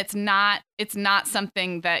 and it's not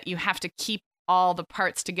something that you have to keep all the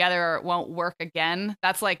parts together or it won't work again.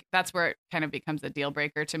 That's where it kind of becomes a deal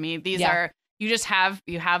breaker to me. These are, you have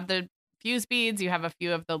the fuse beads, you have a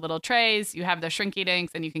few of the little trays, you have the Shrinky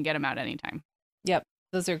Dinks, and you can get them out anytime. Yep.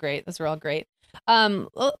 Those are great. Those are all great. Well,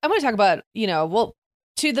 I want to talk about,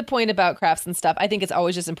 to the point about crafts and stuff, I think it's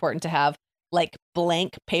always just important to have like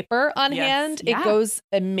blank paper on hand. It goes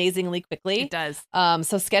amazingly quickly. It does.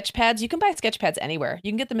 So sketch pads, you can buy sketch pads anywhere.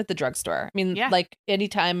 You can get them at the drugstore. I mean, like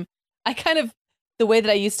anytime. The way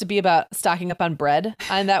that I used to be about stocking up on bread,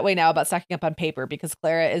 I'm that way now about stocking up on paper, because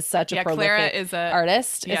Clara is such a prolific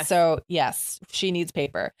artist. Yes. So yes, she needs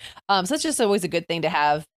paper. So it's just always a good thing to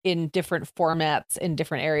have in different formats in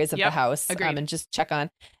different areas of the house. And just check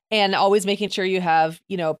on, and always making sure you have,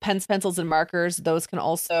 pens, pencils, and markers. Those can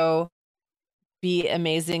also be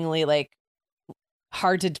amazingly like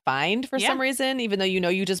hard to find for some reason, even though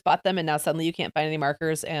you just bought them and now suddenly you can't find any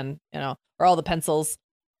markers, and or all the pencils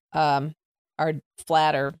are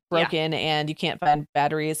flat or broken, and you can't find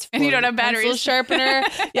batteries for and you don't have batteries sharpener.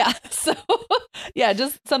 So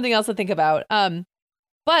just something else to think about.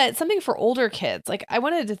 But something for older kids, like I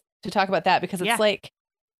wanted to talk about that, because it's like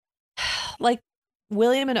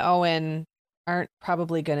William and Owen aren't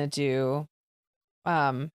probably gonna do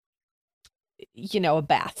a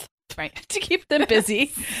bath to keep them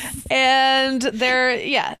busy. And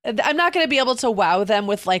I'm not going to be able to wow them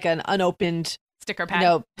with like an unopened sticker pad.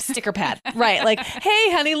 No, sticker pad. Right. Like,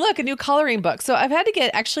 hey, honey, look, a new coloring book. So I've had to get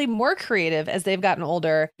actually more creative as they've gotten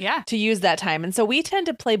older to use that time. And so we tend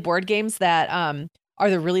to play board games that are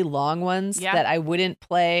the really long ones that I wouldn't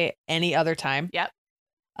play any other time. Yep.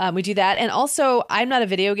 We do that. And also, I'm not a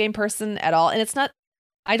video game person at all. And it's not,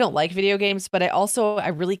 I don't like video games, but I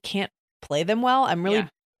really can't play them well. I'm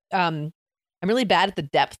really bad at the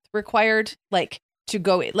depth required, like to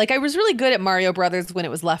go, like I was really good at Mario Brothers when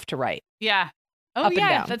it was left to right. Yeah. Oh, up and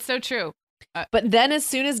down. That's so true. But then as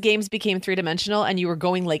soon as games became 3-dimensional and you were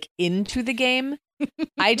going like into the game,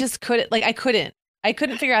 I just couldn't, like I couldn't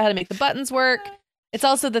figure out how to make the buttons work. It's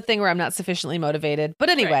also the thing where I'm not sufficiently motivated. But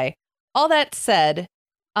anyway, all that said,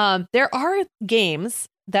 there are games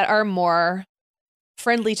that are more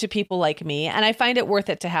friendly to people like me, and I find it worth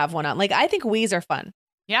it to have one on. Like I think Wii's are fun.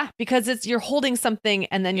 Yeah. Because you're holding something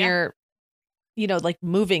and then you're, like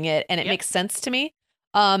moving it, and it makes sense to me.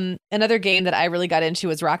 Another game that I really got into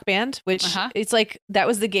was Rock Band, which it's like, that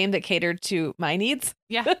was the game that catered to my needs.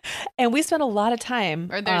 Yeah. And we spent a lot of time.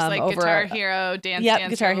 Or there's like Guitar Hero, Dance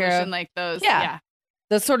Guitar Revolution, Hero. like those. Yeah.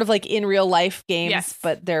 Those sort of like in real life games,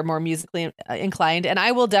 but they're more musically inclined. And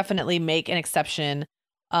I will definitely make an exception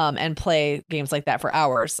and play games like that for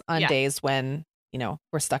hours on days when,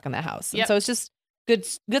 we're stuck in the house. And so it's just good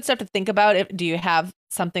stuff to think about. Do you have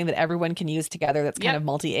something that everyone can use together that's kind of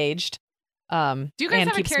multi-aged? Do you guys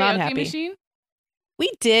have a karaoke machine?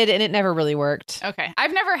 We did, and it never really worked. Okay.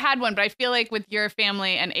 I've never had one, but I feel like with your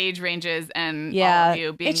family and age ranges and all of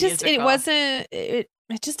you being musical.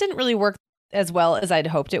 It just didn't really work as well as I'd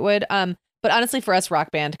hoped it would. But honestly, for us,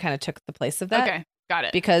 Rock Band kind of took the place of that. Okay. Got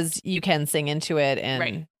it. Because you can sing into it,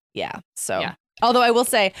 and so. Although I will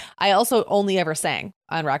say, I also only ever sang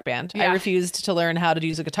on Rock Band. Yeah. I refused to learn how to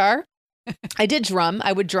use a guitar. I did drum.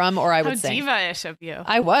 I would drum or I would sing. How diva-ish of you.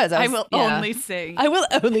 I was. I will only sing. I will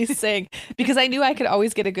only sing because I knew I could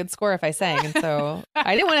always get a good score if I sang. And so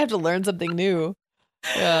I didn't want to have to learn something new.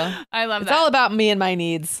 Yeah. I love that. It's all about me and my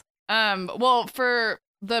needs. Well,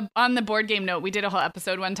 on the board game note, we did a whole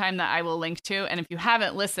episode one time that I will link to. And if you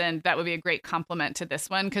haven't listened, that would be a great compliment to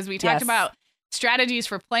this one because we talked about strategies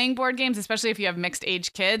for playing board games, especially if you have mixed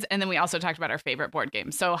age kids. And then we also talked about our favorite board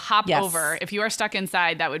games. So hop over. If you are stuck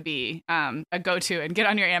inside, that would be a go-to, and get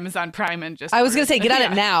on your Amazon Prime and just... I was going to say, get on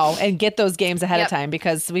it now and get those games ahead of time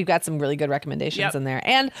because we've got some really good recommendations in there.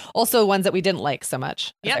 And also ones that we didn't like so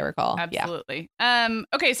much, as I recall. Absolutely.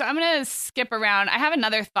 Okay, so I'm going to skip around. I have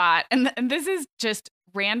another thought, and this is just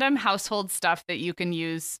random household stuff that you can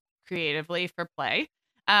use creatively for play.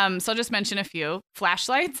 So I'll just mention a few.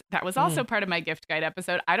 Flashlights. That was also part of my gift guide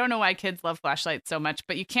episode. I don't know why kids love flashlights so much,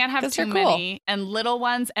 but you can't have too many and little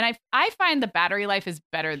ones. And I find the battery life is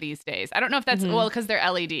better these days. I don't know if that's because they're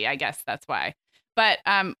LED. I guess that's why. But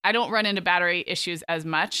I don't run into battery issues as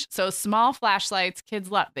much. So small flashlights, kids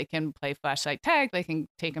love. They can play flashlight tag. They can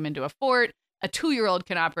take them into a fort. A 2-year-old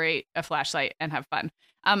can operate a flashlight and have fun.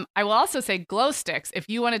 I will also say glow sticks. If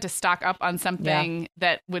you wanted to stock up on something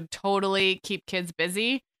that would totally keep kids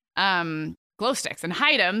busy, glow sticks and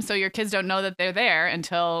hide them so your kids don't know that they're there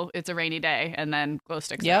until it's a rainy day. And then glow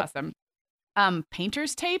sticks are awesome.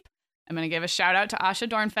 Painter's tape. I'm going to give a shout out to Asha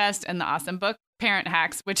Dornfest and the awesome book Parent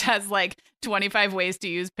Hacks, which has like 25 ways to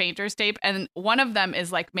use painter's tape. And one of them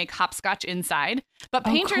is like make hopscotch inside. But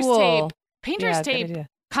painter's tape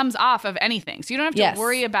comes off of anything. So you don't have to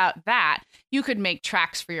worry about that. You could make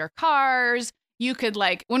tracks for your cars. You could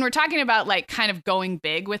like, when we're talking about like kind of going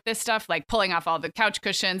big with this stuff, like pulling off all the couch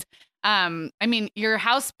cushions. I mean, your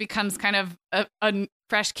house becomes kind of a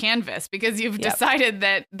fresh canvas because you've decided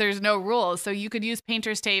that there's no rules. So you could use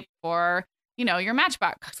painter's tape for, your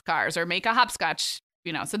Matchbox cars or make a hopscotch,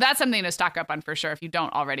 so that's something to stock up on for sure if you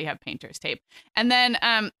don't already have painter's tape. And then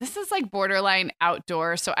this is like borderline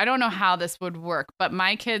outdoor. So I don't know how this would work, but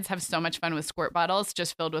my kids have so much fun with squirt bottles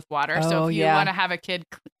just filled with water. So if you want to have a kid,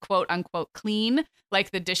 quote unquote, clean, like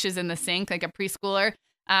the dishes in the sink, like a preschooler,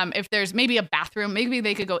 if there's maybe a bathroom, maybe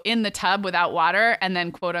they could go in the tub without water and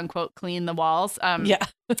then quote unquote clean the walls.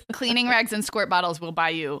 Cleaning rags and squirt bottles will buy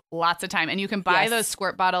you lots of time. And you can buy those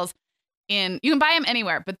squirt bottles you can buy them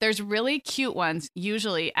anywhere, but there's really cute ones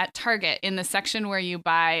usually at Target in the section where you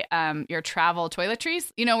buy your travel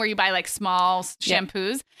toiletries, where you buy like small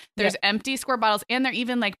shampoos. There's empty squirt bottles and they're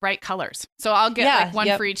even like bright colors. So I'll get like one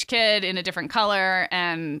for each kid in a different color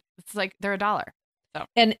and it's like they're $1. So.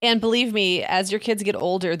 And believe me, as your kids get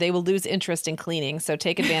older, they will lose interest in cleaning. So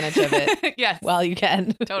take advantage of it while you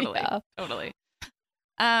can. Totally.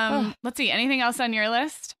 Let's see. Anything else on your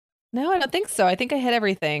list? No, I don't think so. I think I hit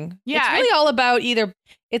everything. Yeah, it's really all about either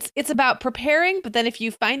it's about preparing, but then if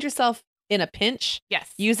you find yourself in a pinch,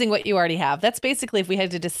 using what you already have. That's basically if we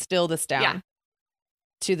had to distill this down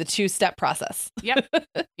to the 2-step process. Yep.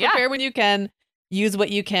 Prepare when you can, use what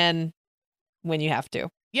you can when you have to.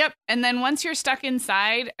 Yep. And then once you're stuck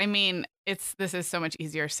inside, I mean, this is so much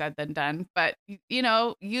easier said than done, but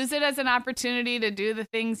use it as an opportunity to do the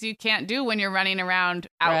things you can't do when you're running around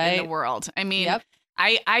out in the world. I mean,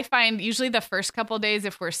 I find usually the first couple of days,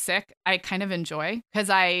 if we're sick, I kind of enjoy because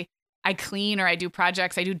I clean or I do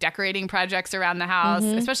projects. I do decorating projects around the house,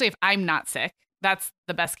 especially if I'm not sick. That's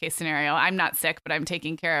the best case scenario. I'm not sick, but I'm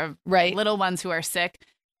taking care of little ones who are sick.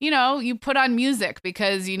 You put on music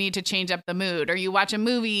because you need to change up the mood or you watch a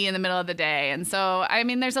movie in the middle of the day. And so, I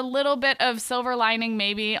mean, there's a little bit of silver lining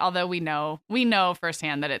maybe, although we know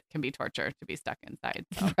firsthand that it can be torture to be stuck inside.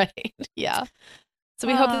 So. Right. Yeah. So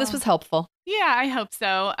we hope that this was helpful. Yeah, I hope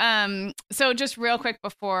so. So just real quick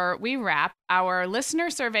before we wrap, our listener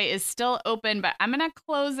survey is still open, but I'm going to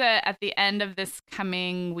close it at the end of this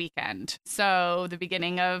coming weekend. So the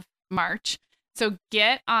beginning of March. So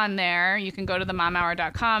get on there. You can go to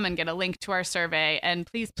themomhour.com and get a link to our survey. And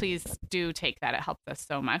please do take that. It helps us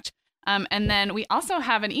so much. And then we also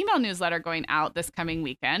have an email newsletter going out this coming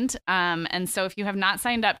weekend. And so if you have not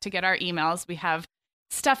signed up to get our emails, we have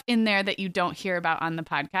stuff in there that you don't hear about on the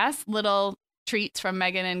podcast, little treats from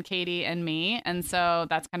Megan and Katie and me. And so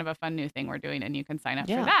that's kind of a fun new thing we're doing. And you can sign up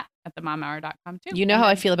for that at themomhour.com too. You know how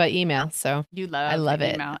I feel about email. So I love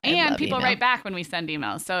it. Email. And people write back when we send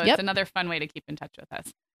emails. So it's another fun way to keep in touch with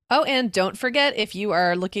us. Oh, and don't forget, if you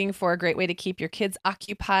are looking for a great way to keep your kids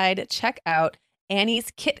occupied, check out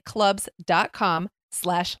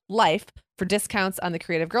Annie'sKitClubs.com/life for discounts on the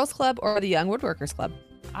Creative Girls Club or the Young Woodworkers Club.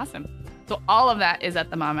 Awesome. So all of that is at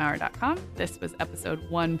themomhour.com. This was episode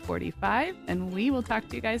 145, and we will talk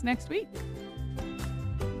to you guys next week.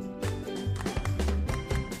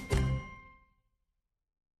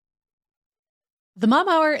 The Mom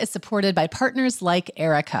Hour is supported by partners like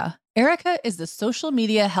Erica. Erica is the social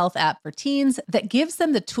media health app for teens that gives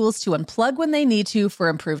them the tools to unplug when they need to for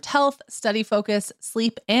improved health, study focus,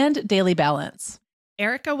 sleep, and daily balance.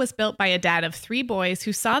 Erica was built by a dad of 3 boys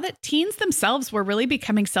who saw that teens themselves were really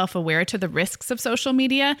becoming self-aware to the risks of social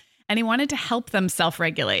media, and he wanted to help them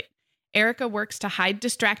self-regulate. Erica works to hide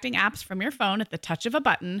distracting apps from your phone at the touch of a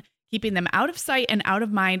button, keeping them out of sight and out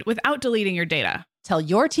of mind without deleting your data. Tell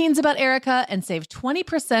your teens about Erica and save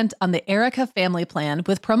 20% on the Erica family plan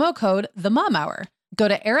with promo code TheMomHour. Go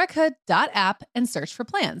to erica.app and search for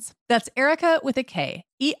plans. That's Erica with a K,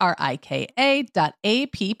 ERIKA.app,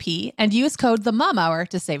 and use code TheMomHour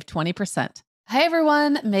to save 20%. Hi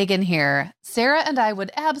everyone, Megan here. Sarah and I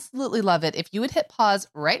would absolutely love it if you would hit pause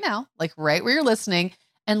right now, like right where you're listening,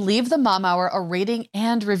 and leave the Mom Hour a rating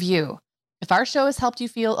and review. If our show has helped you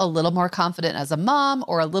feel a little more confident as a mom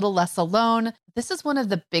or a little less alone, this is one of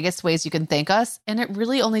the biggest ways you can thank us, and it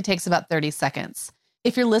really only takes about 30 seconds.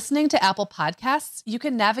 If you're listening to Apple Podcasts, you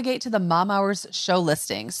can navigate to the Mom Hour's show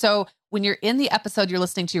listing. So when you're in the episode you're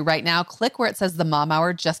listening to right now, click where it says the Mom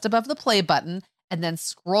Hour just above the play button, and then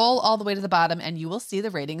scroll all the way to the bottom and you will see the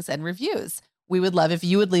ratings and reviews. We would love if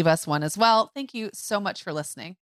you would leave us one as well. Thank you so much for listening.